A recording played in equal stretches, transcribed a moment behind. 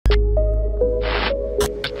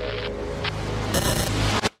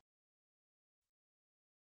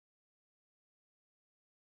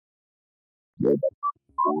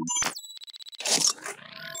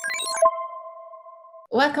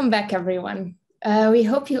Welcome back, everyone. We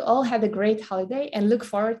hope you all had a great holiday and look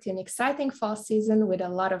forward to an exciting fall season with a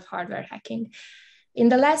lot of hardware hacking. In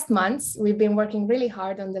the last months, we've been working really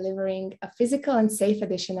hard on delivering a physical and safe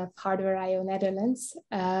edition of hardwear.io Netherlands.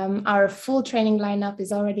 Our full training lineup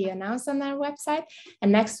is already announced on our website,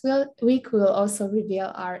 and next week we will also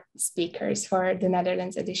reveal our speakers for the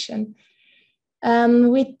Netherlands edition.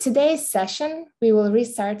 With today's session, we will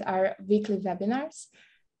restart our weekly webinars.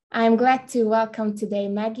 I'm glad to welcome today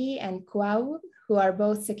Maggie and Cuauhtemoc, who are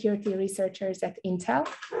both security researchers at Intel.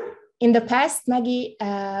 In the past, Maggie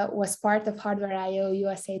was part of hardwear.io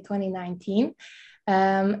USA 2019,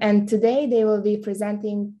 and today they will be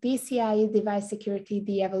presenting PCIe device security,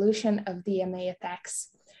 the evolution of DMA attacks.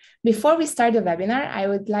 Before we start the webinar, I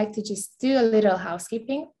would like to just do a little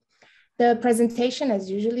housekeeping. The presentation, as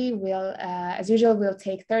usual, will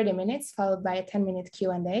take 30 minutes, followed by a 10-minute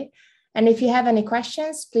Q&A. And if you have any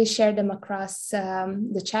questions, please share them across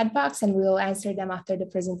the chat box and we will answer them after the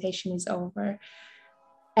presentation is over.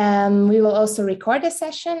 We will also record the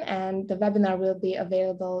session and the webinar will be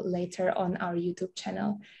available later on our YouTube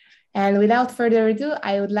channel. And without further ado,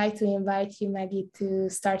 I would like to invite you, Maggie, to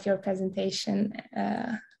start your presentation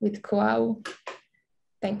with Cuauhtemoc.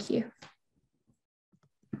 Thank you.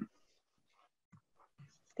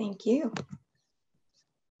 Thank you.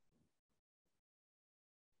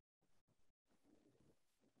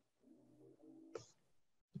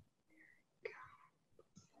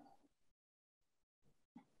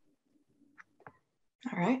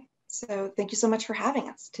 All right, so thank you so much for having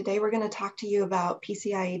us. Today we're going to talk to you about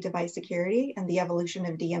PCIe device security and the evolution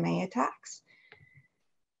of DMA attacks.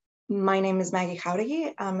 My name is Maggie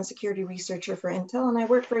Cuauhtemoc. I'm a security researcher for Intel and I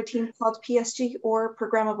work for a team called PSG or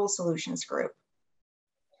Programmable Solutions Group.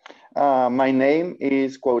 My name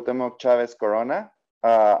is Cuauhtemoc Chavez Corona.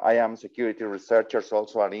 I am security researcher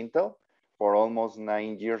also at Intel for almost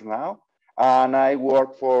 9 years now. And I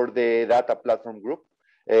work for the data platform group,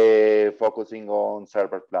 focusing on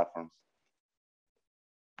server platforms.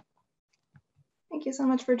 Thank you so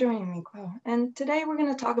much for joining me, Cuau. And today we're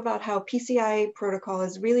going to talk about how PCIe protocol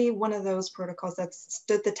is really one of those protocols that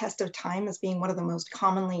stood the test of time as being one of the most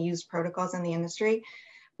commonly used protocols in the industry.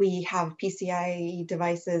 We have PCIe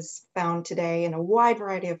devices found today in a wide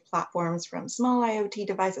variety of platforms, from small IoT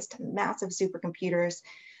devices to massive supercomputers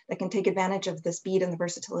that can take advantage of the speed and the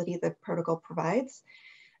versatility the protocol provides.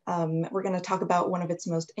 We're going to talk about one of its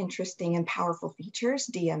most interesting and powerful features,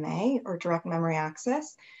 DMA, or direct memory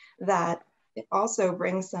access, that also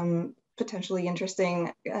brings some potentially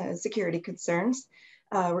interesting security concerns.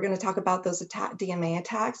 We're going to talk about those DMA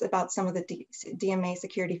attacks, about some of the DMA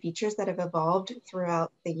security features that have evolved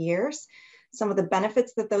throughout the years, some of the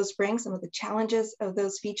benefits that those bring, some of the challenges of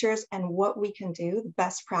those features, and what we can do, the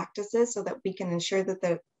best practices, so that we can ensure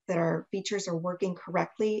that our features are working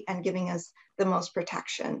correctly and giving us the most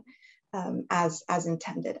protection as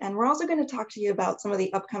intended. And we're also going to talk to you about some of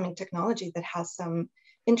the upcoming technology that has some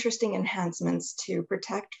interesting enhancements to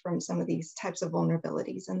protect from some of these types of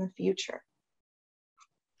vulnerabilities in the future.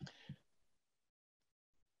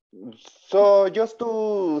 So just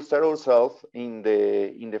to set ourselves in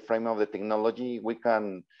the frame of the technology, we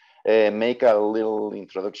can make a little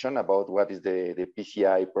introduction about what is the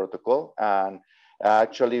PCI protocol. And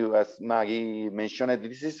actually, as Maggie mentioned,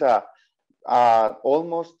 this is a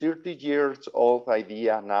almost 30 years old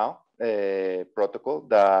idea now, protocol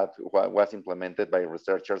that was implemented by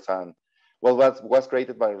researchers and, well, was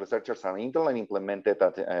created by researchers at Intel and implemented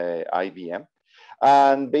at IBM.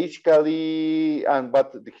 And basically,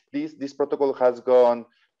 but this protocol has gone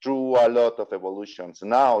through a lot of evolutions.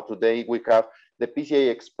 Now, today we have the PCI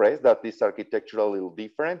Express that is architecturally a little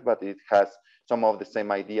different, but it has some of the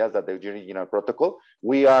same ideas that the original protocol.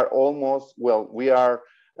 We are almost, well, we are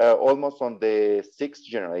almost on the 6th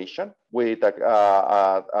generation with a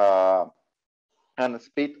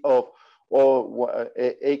speed of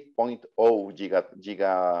 8.0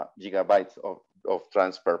 gigabytes of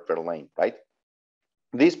transfer per lane, right?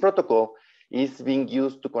 This protocol is being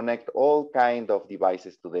used to connect all kinds of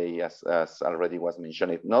devices today, as already was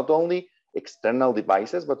mentioned. Not only external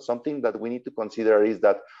devices, but something that we need to consider is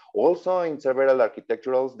that also in several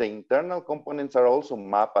architecturals, the internal components are also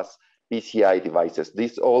mapped as PCI devices.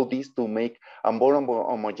 All these to make a more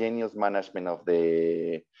homogeneous management of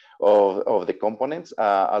the components,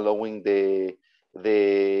 allowing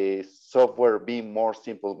the software be more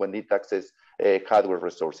simple when it accesses hardware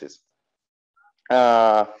resources.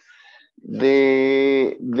 One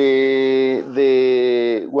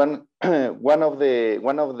of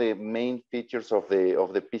the main features of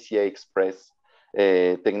the PCI Express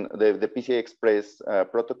the PCI Express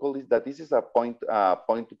protocol is that this is a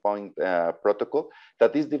point-to-point protocol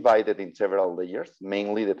that is divided in several layers,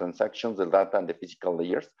 mainly the transactions, the data, and the physical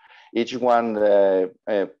layers. Each one's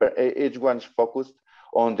focused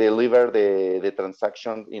on deliver the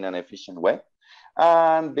transaction in an efficient way.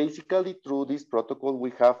 And basically through this protocol,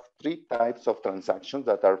 we have 3 types of transactions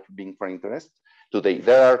that are being for interest today.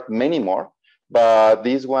 There are many more, but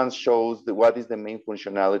this one shows what is the main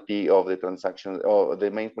functionality of the transaction, or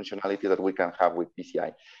the main functionality that we can have with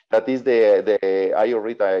PCI. That is the IO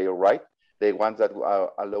read, IO write, the ones that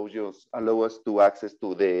allow us to access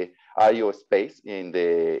to the IO space in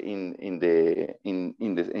the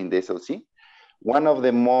SoC. One of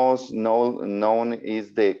the most known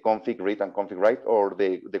is the config read and config write, or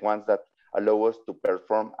the ones that allow us to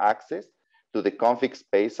perform access to the config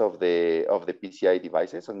space of the PCI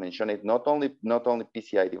devices. I mentioned it, not only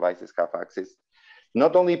PCI devices have access,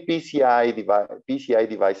 not only PCI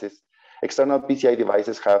devices, external PCI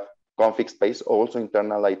devices have config space, also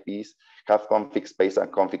internal IPs have config space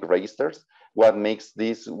and config registers, what makes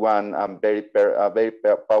this one a very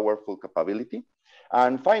powerful capability.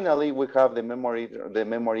 And finally, we have the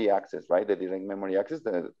memory access, right? The direct memory access,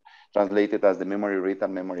 translated as the memory read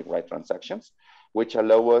and memory write transactions, which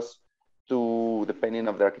allow us to, depending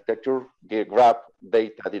on the architecture, grab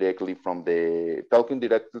data directly from talking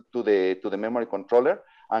directly to the memory controller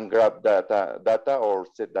and grab data or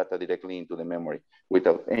set data directly into the memory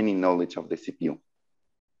without any knowledge of the CPU.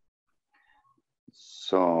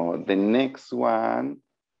 So the next one.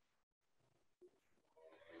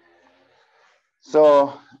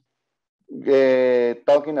 So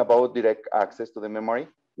talking about direct access to the memory,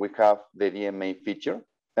 we have the DMA feature.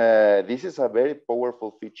 This is a very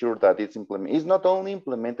powerful feature that is not only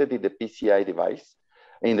implemented in the PCI device,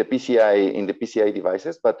 in the PCI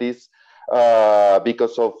devices, but is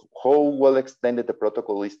because of how well extended the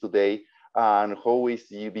protocol is today and how is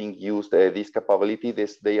being used. This capability,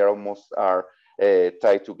 they are almost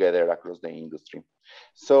tied together across the industry.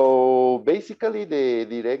 So basically, the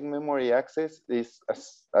direct memory access is,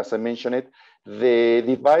 as I mentioned it, the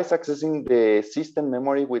device accessing the system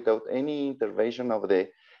memory without any intervention of the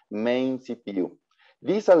main CPU.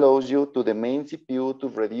 This allows you to the main CPU to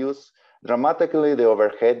reduce dramatically the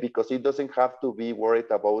overhead because it doesn't have to be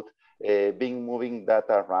worried about moving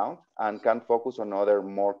data around and can focus on other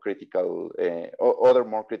more critical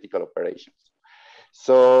operations.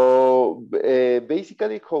 So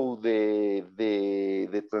basically, how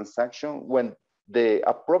the transaction, when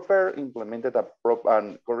a proper implemented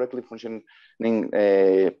and correctly functioning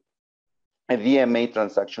a DMA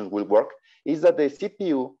transaction will work, is that the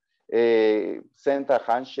CPU send a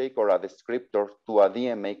handshake or a descriptor to a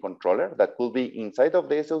DMA controller that could be inside of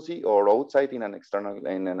the SoC or outside in an external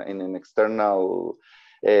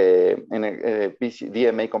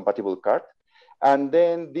DMA compatible card. And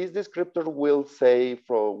then this descriptor will say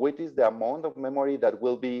for what is the amount of memory that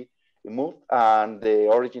will be moved and the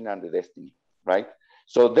origin and the destiny, right?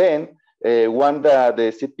 So then when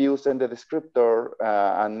the CPU sends the descriptor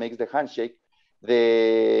and makes the handshake,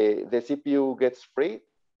 the CPU gets free,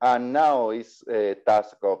 and now it's a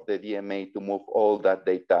task of the DMA to move all that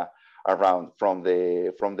data around from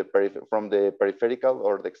the peripheral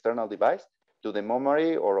or the external device to the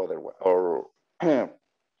memory or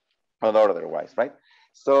otherwise, right?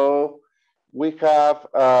 So we have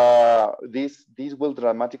this will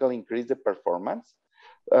dramatically increase the performance,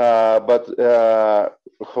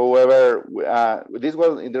 however, this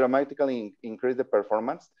will dramatically increase the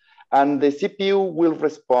performance, and the CPU will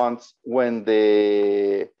respond when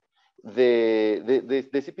the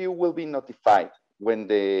CPU will be notified when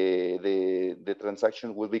the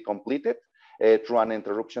transaction will be completed through an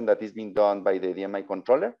interruption that is being done by the DMI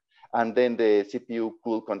controller. And then the CPU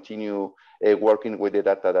could continue working with the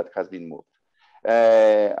data that has been moved.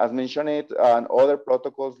 As mentioned, and other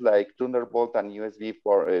protocols like Thunderbolt and USB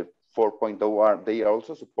 4.0 they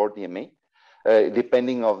also support DMA,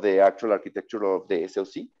 depending on the actual architecture of the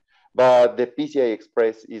SoC. But the PCI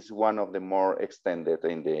Express is one of the more extended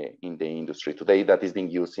in the industry today that is being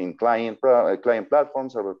used in client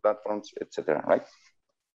platforms, server platforms, etc. Right?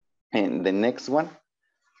 And the next one.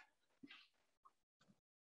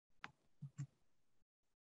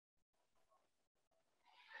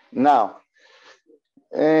 Now,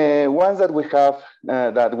 once that we have,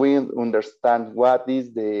 that we understand what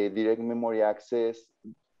is the direct memory access,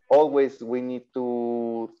 always we need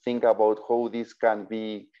to think about how this can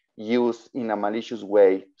be used in a malicious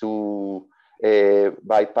way to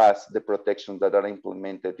bypass the protections that are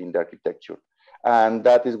implemented in the architecture. And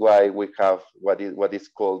that is why we have what is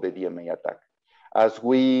called the DMA attack. As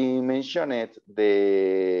we mentioned it,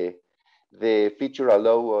 the feature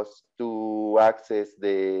allows us to access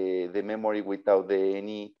the memory without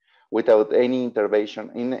any intervention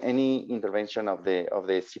of the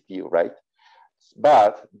CPU, right?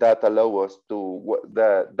 But that allows us to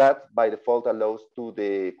that by default could allow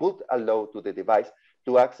to the device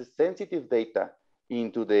to access sensitive data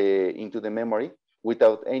into the memory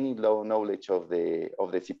without any low knowledge of the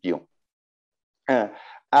CPU.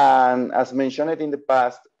 And as mentioned in the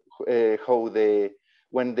past, how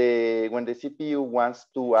when the CPU wants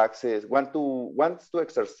to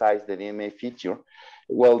exercise the DMA feature,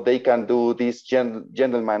 well, they can do this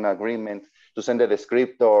gentleman agreement to send a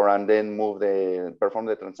descriptor and then perform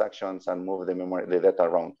the transactions and move the data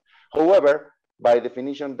around. However, by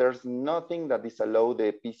definition, there's nothing that disallows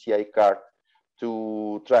the PCI card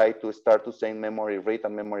to try to start to send memory read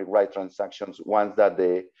and memory write transactions once that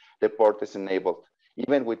the port is enabled,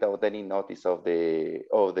 even without any notice of the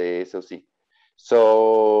SoC.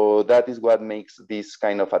 So that is what makes this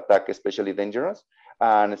kind of attack especially dangerous,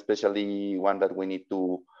 and especially one that we need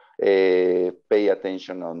to pay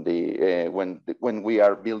attention on when we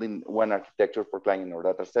are building one architecture for client or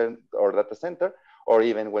data center, or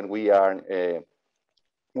even when we are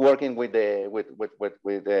working with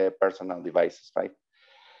the personal devices, right?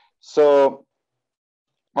 So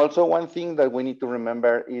also one thing that we need to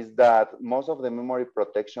remember is that most of the memory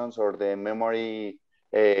protections or the memory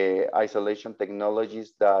isolation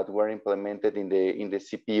technologies that were implemented in the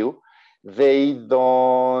CPU, they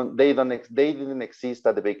didn't exist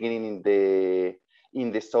at the beginning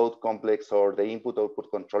in the SOAT complex or the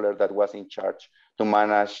input-output controller that was in charge to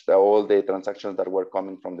manage all the transactions that were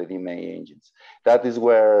coming from the DMA engines. That is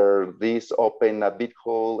where this opened a big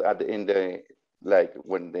hole like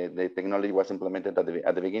when the technology was implemented at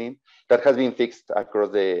the beginning, that has been fixed across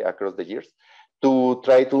the years to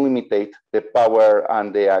try to limitate the power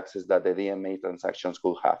and the access that the DMA transactions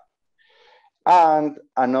could have. And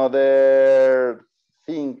another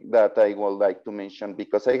thing that I would like to mention,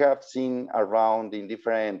 because I have seen around in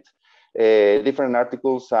different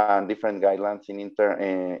articles and different guidelines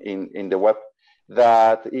in the web,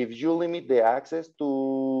 that if you limit the access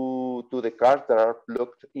to the cards that are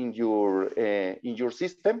plugged in your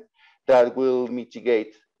system, that will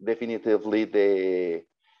mitigate definitively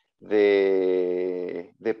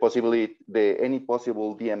any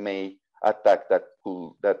possible DMA attack that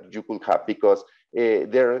you could have, because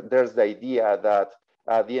there's the idea that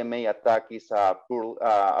a DMA attack is a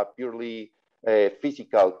purely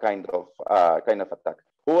physical kind of attack.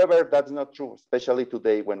 However, that's not true, especially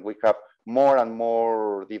today when we have more and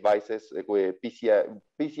more devices with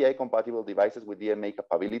PCI compatible devices with DMA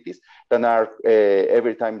capabilities that are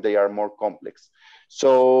every time they are more complex.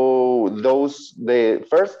 So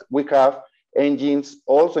first we have engines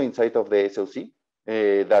also inside of the SoC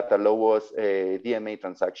that allow us DMA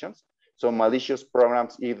transactions. So malicious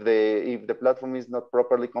programs, if the platform is not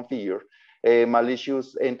properly configured,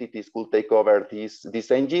 malicious entities could take over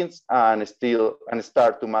these engines and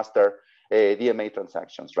start to master DMA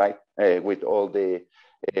transactions, right? With all the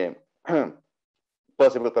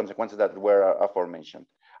possible consequences that were aforementioned.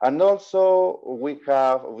 And also we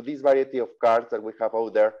have this variety of cards that we have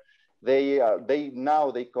out there. They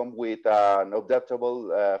come with an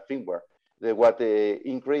adaptable firmware that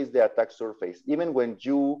increase the attack surface. Even when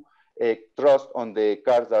you trust on the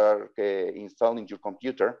cards that are installed in your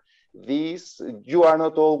computer, you are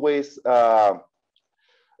not always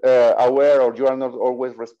aware, or you are not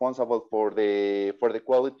always responsible for the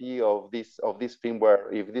quality of this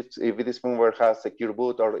firmware, if this firmware has secure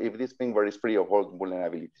boot, or if this firmware is free of all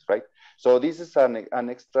vulnerabilities, right? So this is an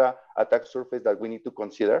extra attack surface that we need to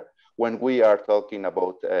consider when we are talking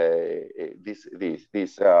about this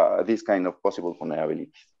kind of possible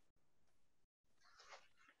vulnerabilities.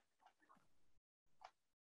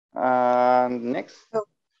 Next. Oh,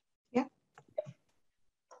 yeah.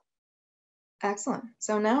 Excellent.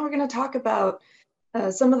 So now we're going to talk about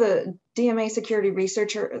some of the DMA security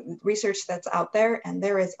research that's out there, and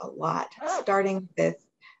there is a lot, starting with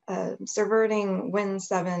subverting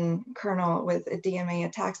Win7 kernel with a DMA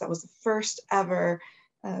attacks. That was the first ever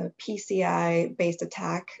PCI-based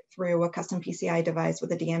attack through a custom PCI device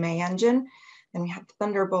with a DMA engine. And we had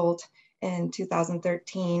Thunderbolt in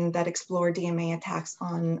 2013 that explored DMA attacks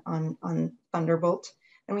on Thunderbolt.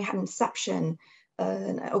 And we had Inception,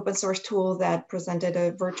 an open source tool that presented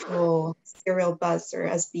a virtual serial bus or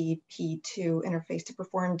SBP2 interface to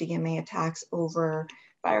perform DMA attacks over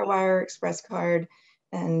FireWire, ExpressCard,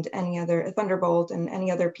 and any other Thunderbolt and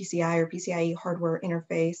any other PCI or PCIe hardware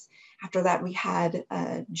interface. After that, we had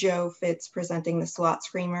Joe Fitz presenting the Slot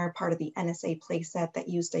Screamer, part of the NSA playset that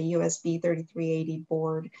used a USB 3380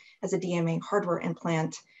 board as a DMA hardware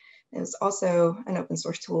implant. It was also an open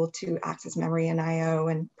source tool to access memory and IO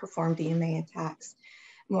and perform DMA attacks.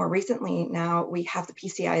 More recently, now we have the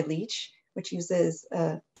PCI leech, which uses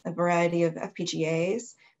a variety of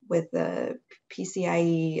FPGAs with the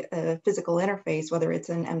PCIe physical interface, whether it's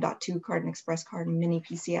an M.2 card, an express card, mini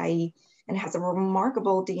PCIe, and has a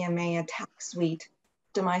remarkable DMA attack suite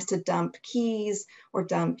demised to dump keys or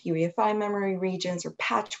dump UEFI memory regions or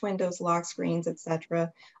patch windows, lock screens,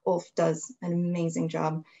 etc. Ulf does an amazing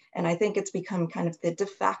job. And I think it's become kind of the de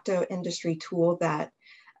facto industry tool that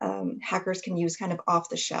hackers can use kind of off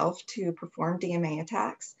the shelf to perform DMA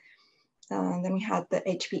attacks. Then we had the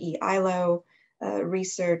HPE ILO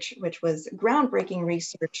research, which was groundbreaking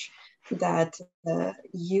research that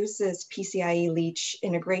uses PCIe leech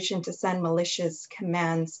integration to send malicious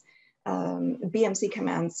commands, BMC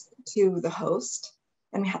commands to the host.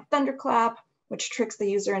 And we have Thunderclap, which tricks the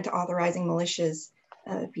user into authorizing malicious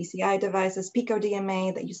PCI devices, Pico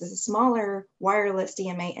DMA that uses a smaller wireless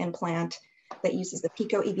DMA implant that uses the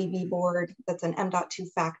Pico EBB board that's an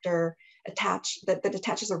M.2 factor that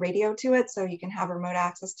attaches a radio to it so you can have remote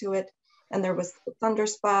access to it. And there was Thunder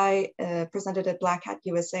Spy presented at Black Hat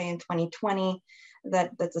USA in 2020.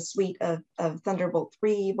 That's a suite of Thunderbolt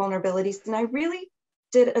 3 vulnerabilities. And I really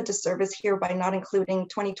did a disservice here by not including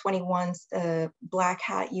 2021's Black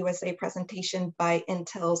Hat USA presentation by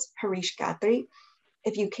Intel's Harish Khatri.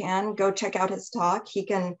 If you can, go check out his talk. He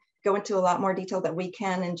can go into a lot more detail that we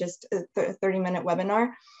can in just a 30-minute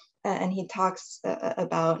webinar. And he talks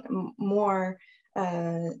about more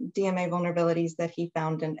DMA vulnerabilities that he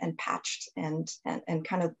found and patched and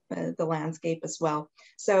kind of the landscape as well.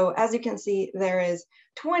 So as you can see, there is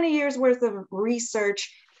 20 years worth of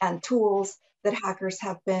research and tools that hackers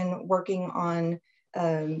have been working on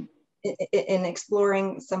in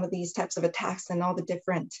exploring some of these types of attacks and all the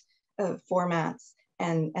different formats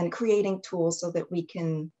and creating tools so that we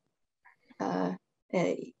can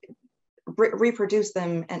reproduce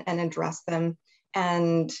them and address them.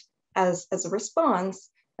 And as a response,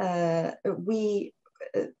 the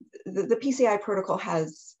PCI protocol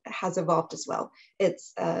has evolved as well.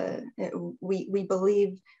 It's we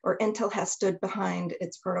believe, or Intel has stood behind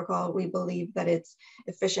its protocol. We believe that it's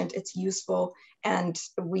efficient, it's useful, and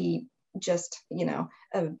we just,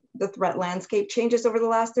 the threat landscape changes over the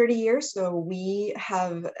last 30 years. So we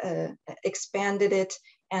have expanded it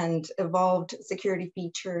and evolved security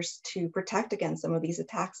features to protect against some of these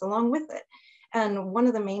attacks along with it. And one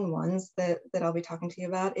of the main ones that I'll be talking to you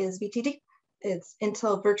about is VTD. It's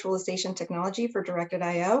Intel Virtualization Technology for Directed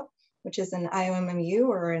I/O, which is an IOMMU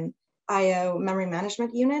or an I/O memory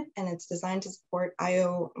management unit, and it's designed to support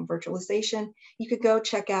I/O virtualization. You could go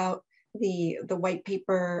check out the white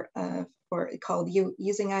paper called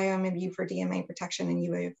Using IOMMU for DMA Protection in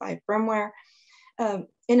UEFI Firmware.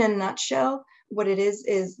 In a nutshell, what it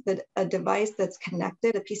is that a device that's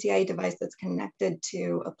connected, a PCIe device that's connected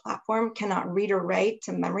to a platform cannot read or write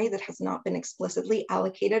to memory that has not been explicitly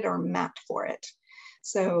allocated or mapped for it.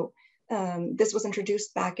 So this was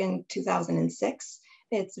introduced back in 2006.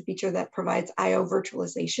 It's a feature that provides I/O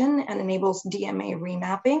virtualization and enables DMA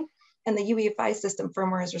remapping. And the UEFI system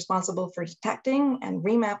firmware is responsible for detecting and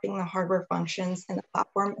remapping the hardware functions in the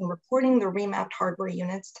platform and reporting the remapped hardware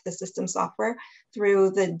units to the system software through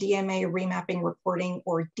the DMA remapping reporting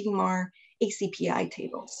or DMAR ACPI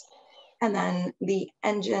tables. And then the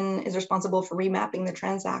engine is responsible for remapping the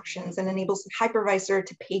transactions and enables the hypervisor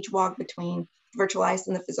to page walk between virtualized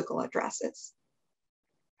and the physical addresses.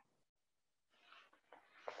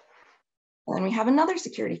 And then we have another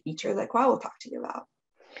security feature that Kwa will talk to you about.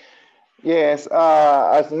 Yes,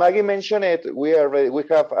 as Maggie mentioned it, we have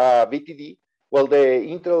VTD. Well, the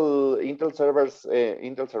Intel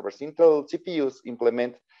CPUs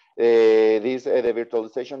implement this the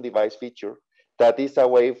virtualization device feature that is a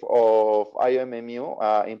way of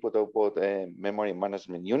IOMMU, input-output memory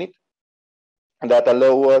management unit, that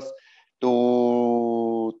allow us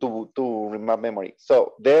to remap memory.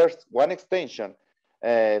 So there's one extension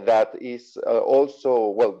that is also,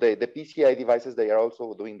 well, the PCI devices, they are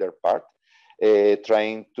also doing their part,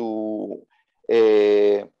 trying to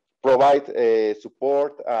provide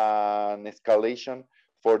support and escalation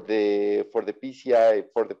for the PCI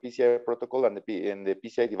protocol and the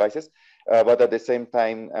PCI devices, but at the same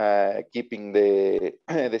time keeping the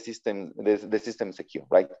system secure,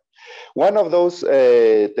 right? One of those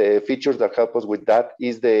the features that help us with that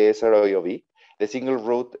is the SRIOV, the single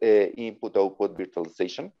root input-output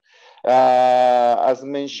virtualization. As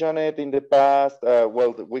mentioned in the past,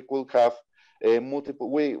 well, we could have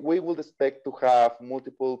we would expect to have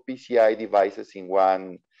multiple PCI devices in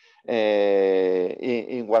one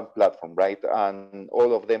platform, right? And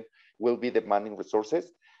all of them will be demanding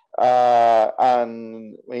resources.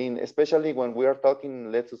 And especially when we are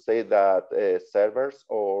talking, let's say that servers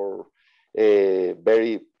or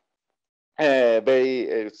very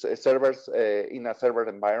servers in a server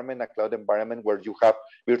environment, a cloud environment where you have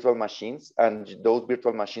virtual machines, and those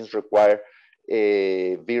virtual machines require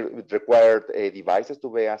required devices to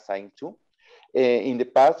be assigned to. In the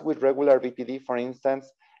past, with regular VTD, for instance,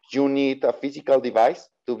 you need a physical device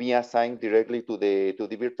to be assigned directly to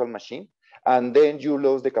the virtual machine, and then you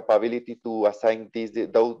lose the capability to assign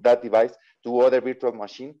that device to other virtual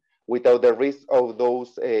machine without the risk of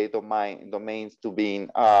those domains to being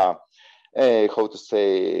how to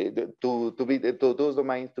say those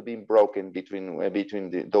domains to be broken between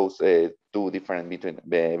those two different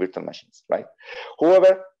virtual machines, right?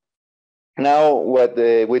 However, now with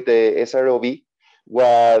the SROB,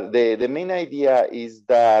 what the main idea is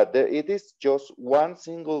that it is just one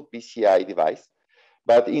single PCI device,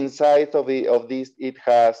 but inside of this, it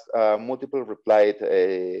has multiple replied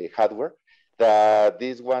hardware. That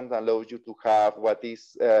this one allows you to have what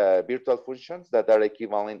is virtual functions that are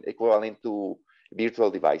equivalent to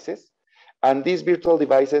virtual devices. And these virtual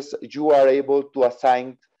devices, you are able to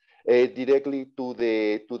assign directly to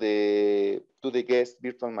the guest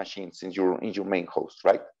virtual machines in your main host,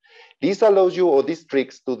 right? This allows you, or this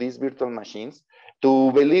tricks to these virtual machines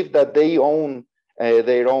to believe that they own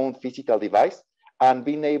their own physical device, and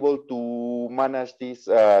being able to manage this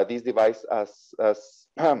device as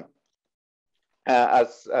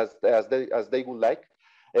they would like,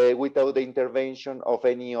 without the intervention of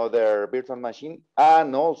any other virtual machine.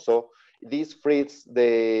 And also, this frees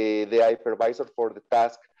the hypervisor for the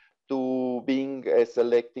task to being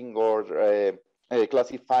selecting or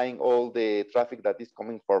classifying all the traffic that is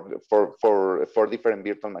coming for different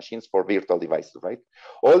virtual machines, for virtual devices, right?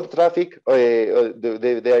 All the traffic,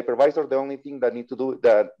 the hypervisor, the only thing that needs to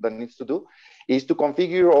do is to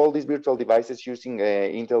configure all these virtual devices using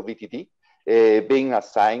Intel VTD, being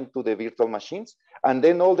assigned to the virtual machines, and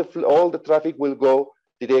then all the traffic will go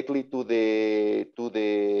directly to the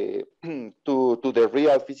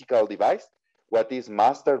real physical device, what is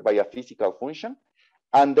mastered by a physical function,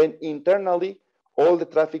 and then internally all the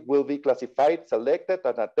traffic will be classified, selected,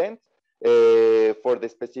 and attended for the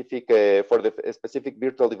specific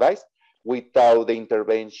virtual device without the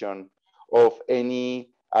intervention of any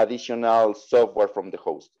additional software from the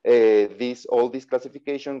host. All this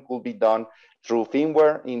classification could be done through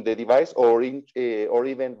firmware in the device, or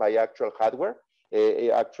even by actual hardware,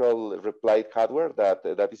 actual replied hardware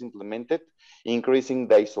that is implemented, increasing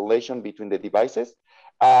the isolation between the devices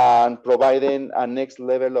and providing a next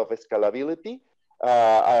level of scalability,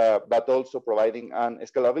 but also providing an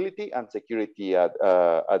scalability and security at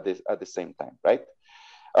the same time, right?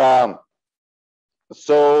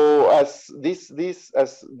 So as this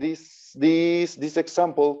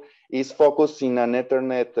example is focused in an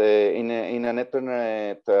Ethernet in an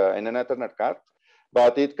Ethernet card,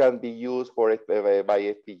 but it can be used for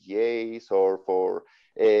by FPGAs or for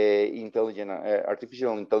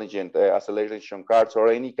artificial intelligent acceleration cards, or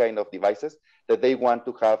any kind of devices that they want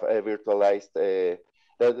to have a virtualized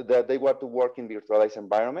that they want to work in virtualized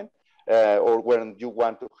environment, or when you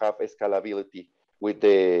want to have a scalability with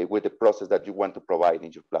the process that you want to provide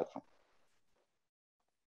in your platform.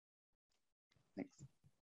 Thanks.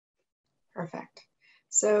 Perfect.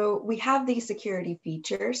 So we have these security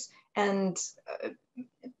features, and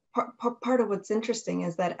part of what's interesting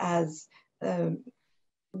is that as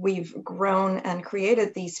we've grown and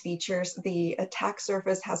created these features, the attack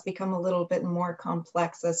surface has become a little bit more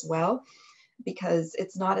complex as well, because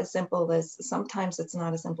it's not as simple as, sometimes it's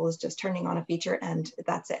not as simple as just turning on a feature and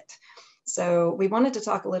that's it. So we wanted to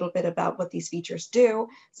talk a little bit about what these features do,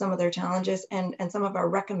 some of their challenges, and some of our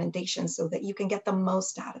recommendations so that you can get the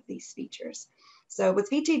most out of these features. So with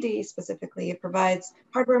VTD specifically, it provides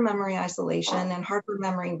hardware memory isolation and hardware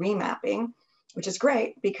memory remapping, which is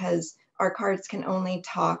great because our cards can only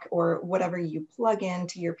talk, or whatever you plug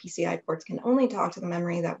into your PCI ports can only talk to the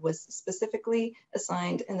memory that was specifically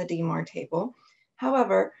assigned in the DMAR table.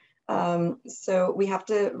 However, so we have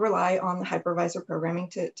to rely on the hypervisor programming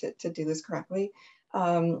to do this correctly.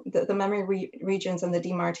 The memory regions and the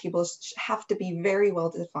DMAR tables have to be very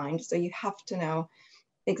well defined. So you have to know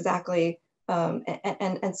exactly,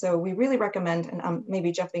 and so we really recommend, and I'm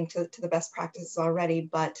maybe jumping to the best practices already,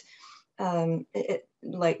 but don't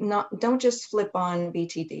just flip on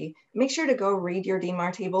VTD. Make sure to go read your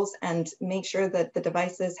DMAR tables and make sure that the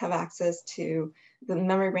devices have access to the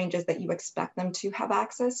memory ranges that you expect them to have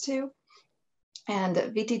access to. And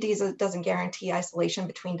VTD doesn't guarantee isolation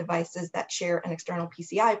between devices that share an external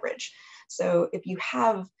PCI bridge. So if you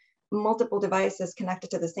have multiple devices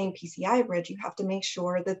connected to the same PCI bridge, you have to make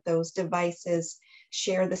sure that those devices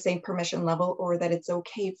share the same permission level, or that it's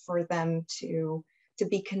okay for them to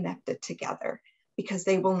be connected together, because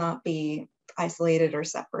they will not be isolated or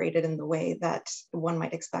separated in the way that one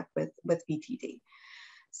might expect with VTD.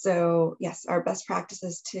 So yes, our best practice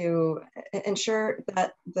is to ensure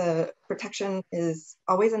that the protection is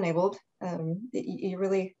always enabled. You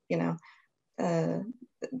really,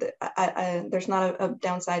 there's not a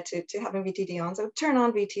downside to having VTD on. So turn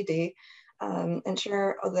on VTD,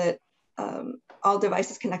 ensure that all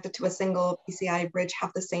devices connected to a single PCI bridge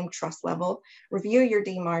have the same trust level. Review your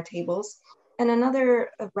DMAR tables. And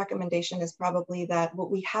another recommendation is probably that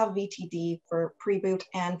we have VTD for pre-boot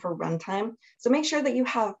and for runtime. So make sure that you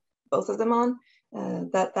have both of them on.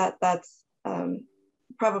 That's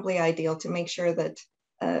probably ideal to make sure that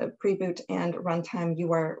pre-boot and runtime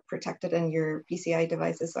you are protected and your PCI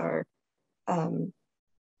devices are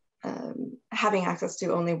having access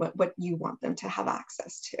to only what you want them to have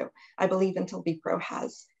access to. I believe Intel vPro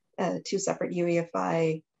has 2 separate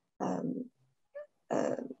UEFI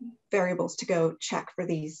variables to go check for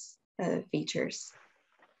these features.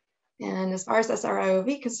 And as far as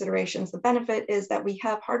SRIOV considerations, the benefit is that we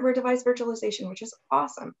have hardware device virtualization, which is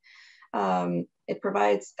awesome. It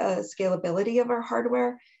provides scalability of our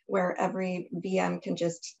hardware, where every VM can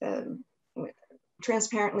just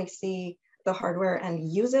transparently see the hardware and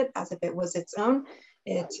use it as if it was its own.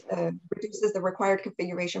 It reduces the required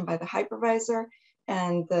configuration by the hypervisor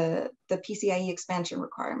and the PCIe expansion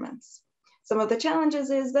requirements. Some of the challenges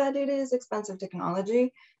is that it is expensive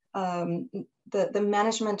technology. The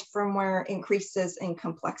management firmware increases in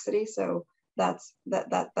complexity, so that's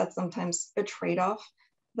sometimes a trade-off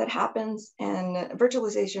that happens, and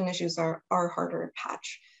virtualization issues are harder to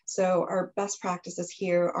patch. So our best practices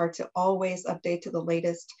here are to always update to the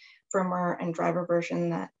latest firmware and driver version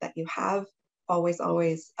that you have, always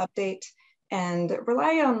update, and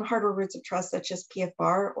rely on hardware roots of trust such as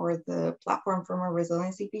PFR or the platform firmware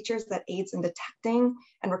resiliency features that aids in detecting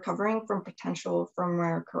and recovering from potential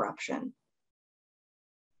firmware corruption.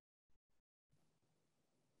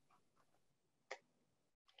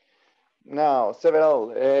 Now,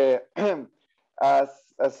 several, as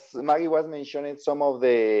Maggie was mentioning, some of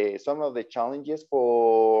the challenges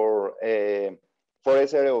for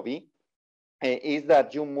SROV is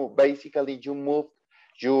that you move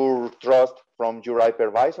your trust from your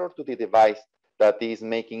hypervisor to the device that is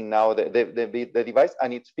making now the device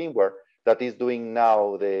and its firmware that is doing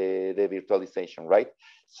now the virtualization, right?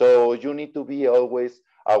 So you need to be always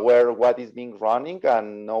aware of what is being running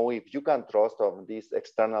and know if you can trust on this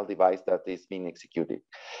external device that is being executed.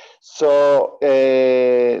 So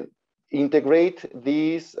integrate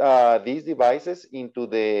these devices into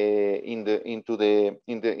the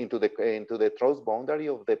trust boundary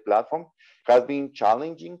of the platform has been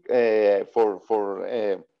challenging for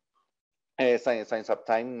since some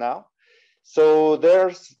time now. So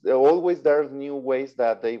there's always new ways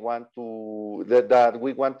that they want to that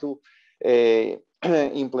we want to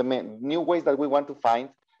implement, new ways that we want to find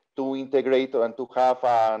to integrate and to have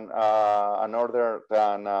a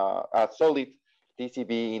solid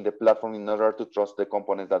TCB in the platform in order to trust the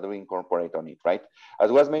components that we incorporate on it, right?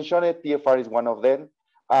 As was mentioned, PFR is one of them.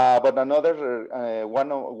 But another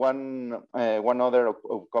one other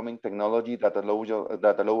upcoming technology that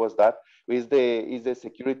allows that is the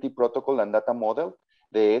security protocol and data model,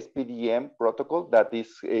 the SPDM protocol that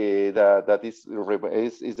is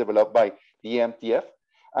developed by DMTF,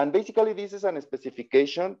 and basically this is a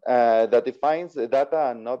specification that defines the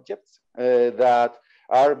data and objects that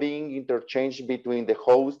are being interchanged between the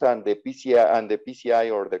host and the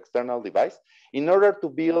PCI or the external device in order to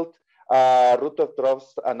build a root of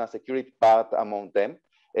trust and a security path among them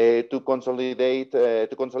to consolidate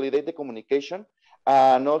the communication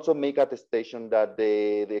and also make attestation that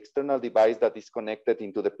the external device that is connected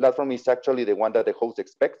into the platform is actually the one that the host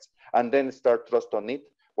expects, and then start trust on it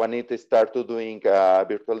when it starts doing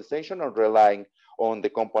virtualization or relying on the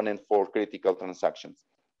component for critical transactions.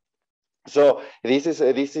 So this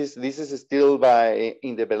is still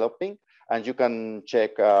in developing, and you can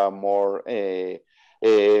check more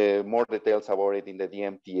details about it in the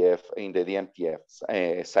DMTF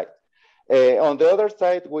site. On the other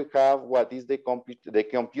side, we have what is the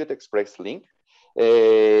Compute Express link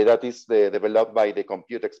that is developed by the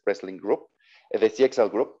Compute Express link group. The CXL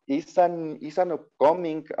group is an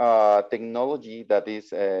upcoming technology that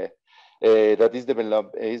is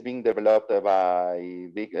being developed by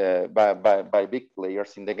big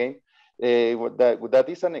players in the game. That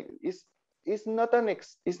is not an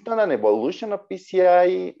evolution of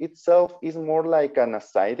PCI itself. It's more like a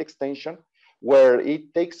side extension where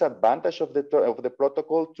it takes advantage of the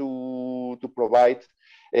protocol to provide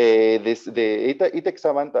it takes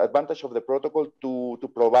advantage of the protocol to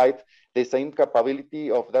provide the same capability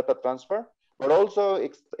of data transfer, but also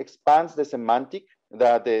expands the semantic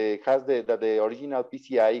that the original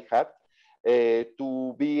PCIe had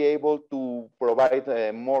to be able to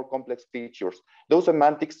provide more complex features. Those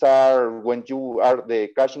semantics are when you are the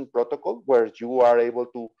caching protocol, where you are able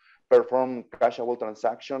to perform cacheable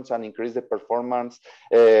transactions and increase the performance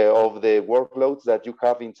of the workloads that you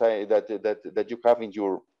have inside that you have in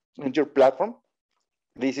your platform.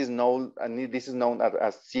 This is known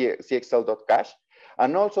as CXL.cache,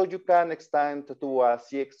 and also you can extend to a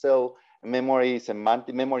CXL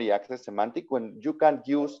memory access semantic when you can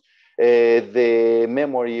use the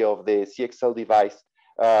memory of the CXL device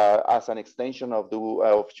as an extension of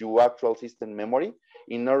your actual system memory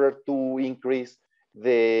in order to increase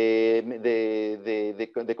the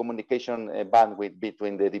communication bandwidth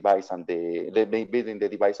between the device and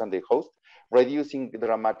the host, reducing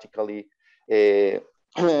dramatically the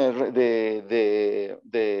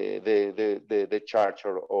charge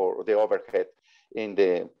or the overhead in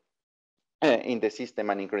the system,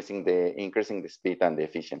 and increasing the speed and the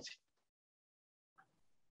efficiency.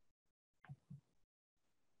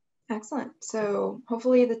 Excellent. So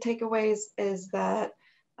hopefully the takeaways is that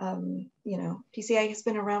PCI has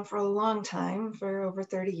been around for a long time, for over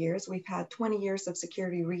 30 years. We've had 20 years of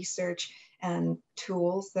security research and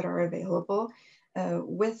tools that are available.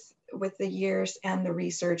 With the years and the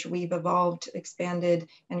research, we've evolved, expanded,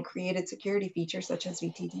 and created security features such as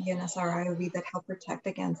VTD and SRIOV that help protect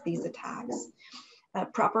against these attacks.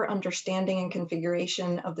 Proper understanding and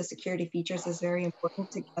configuration of the security features is very important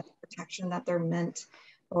to get the protection that they're meant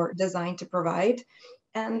or designed to provide.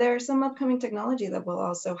 And there's some upcoming technology that will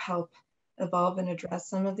also help evolve and address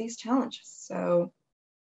some of these challenges. So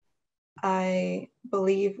I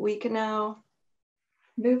believe we can now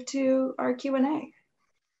move to our Q&A.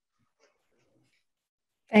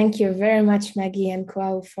 Thank you very much, Maggie and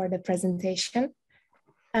Cuau, for the presentation.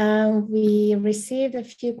 We received a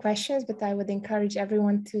few questions, but I would encourage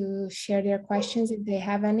everyone to share their questions if they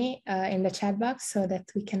have any in the chat box so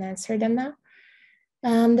that we can answer them now.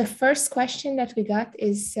 The first question that we got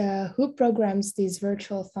is, who programs these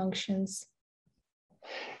virtual functions?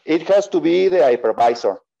 It has to be the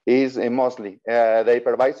hypervisor. Is mostly the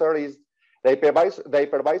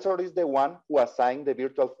hypervisor is the one who assigns the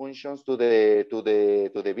virtual functions to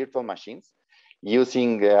the virtual machines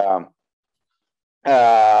using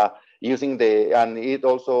and it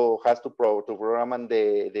also has to program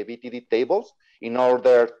the VTD tables in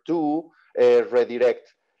order to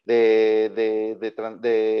redirect the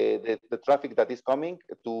traffic that is coming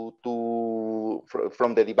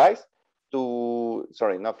from the device to,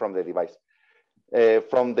 sorry, not from the device,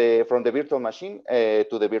 from the virtual machine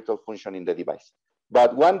to the virtual function in the device.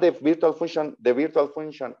 But when the virtual function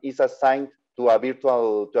is assigned to a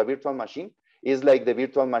virtual machine, it's like the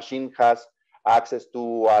virtual machine has access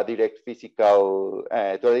to a direct physical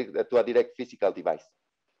device.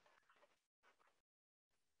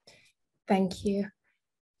 Thank you.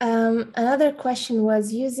 Another question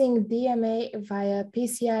was, using DMA via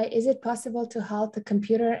PCI, is it possible to halt the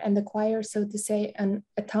computer and acquire, so to say, an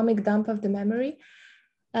atomic dump of the memory?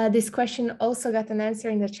 This question also got an answer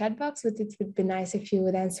in the chat box, but it would be nice if you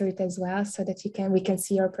would answer it as well so that we can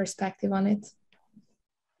see your perspective on it.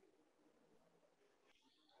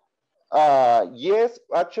 Yes,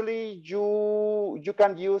 actually, you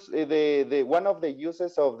can use one of the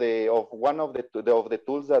uses of one of the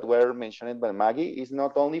tools that were mentioned by Maggie is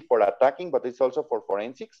not only for attacking, but it's also for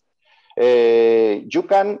forensics. You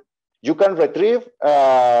can retrieve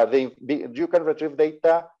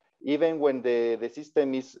data even when the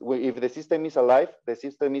system is, if the system is alive.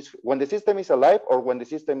 When the system is alive or when the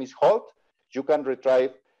system is halt, you can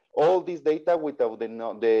retrieve all this data without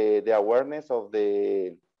the awareness of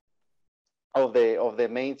the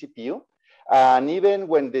main CPU. And even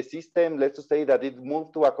when the system, let's just say that it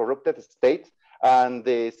moved to a corrupted state and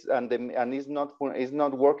is not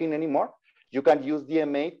working anymore, you can use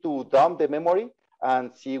DMA to dump the memory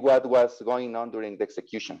and see what was going on during the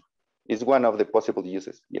execution. It's one of the possible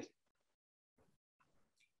uses, yes.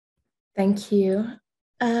 Thank you.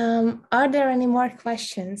 Are there any more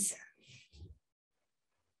questions?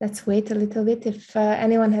 Let's wait a little bit. If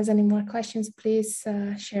anyone has any more questions, please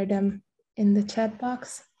share them in the chat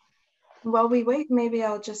box. While we wait, maybe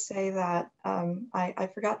I'll just say that I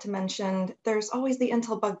forgot to mention there's always the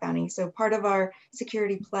Intel bug bounty. So part of our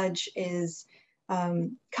security pledge is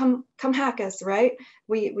come hack us, right?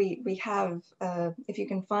 We have, if you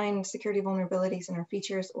can find security vulnerabilities in our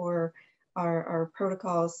features or our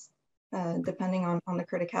protocols, depending on the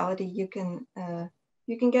criticality, you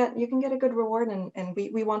can get a good reward, and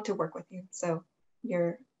we want to work with you. So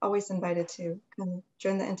you're always invited to come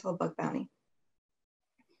join the Intel Bug Bounty.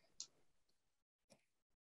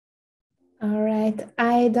 All right,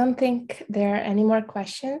 I don't think there are any more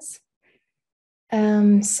questions.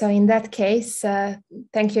 So in that case,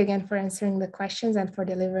 thank you again for answering the questions and for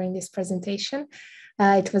delivering this presentation.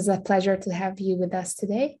 It was a pleasure to have you with us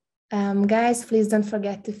today. Guys, please don't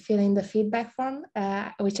forget to fill in the feedback form,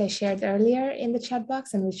 which I shared earlier in the chat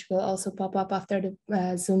box and which will also pop up after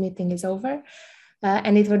the Zoom meeting is over.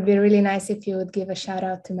 And it would be really nice if you would give a shout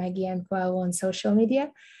out to Maggie and Cuauhtemoc on social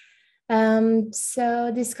media.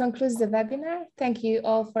 So this concludes the webinar. Thank you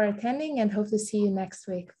all for attending and hope to see you next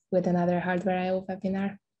week with another Hardware.io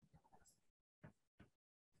webinar.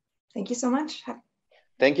 Thank you so much.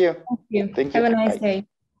 Thank you. Thank you. Thank you. Have a nice Bye. day.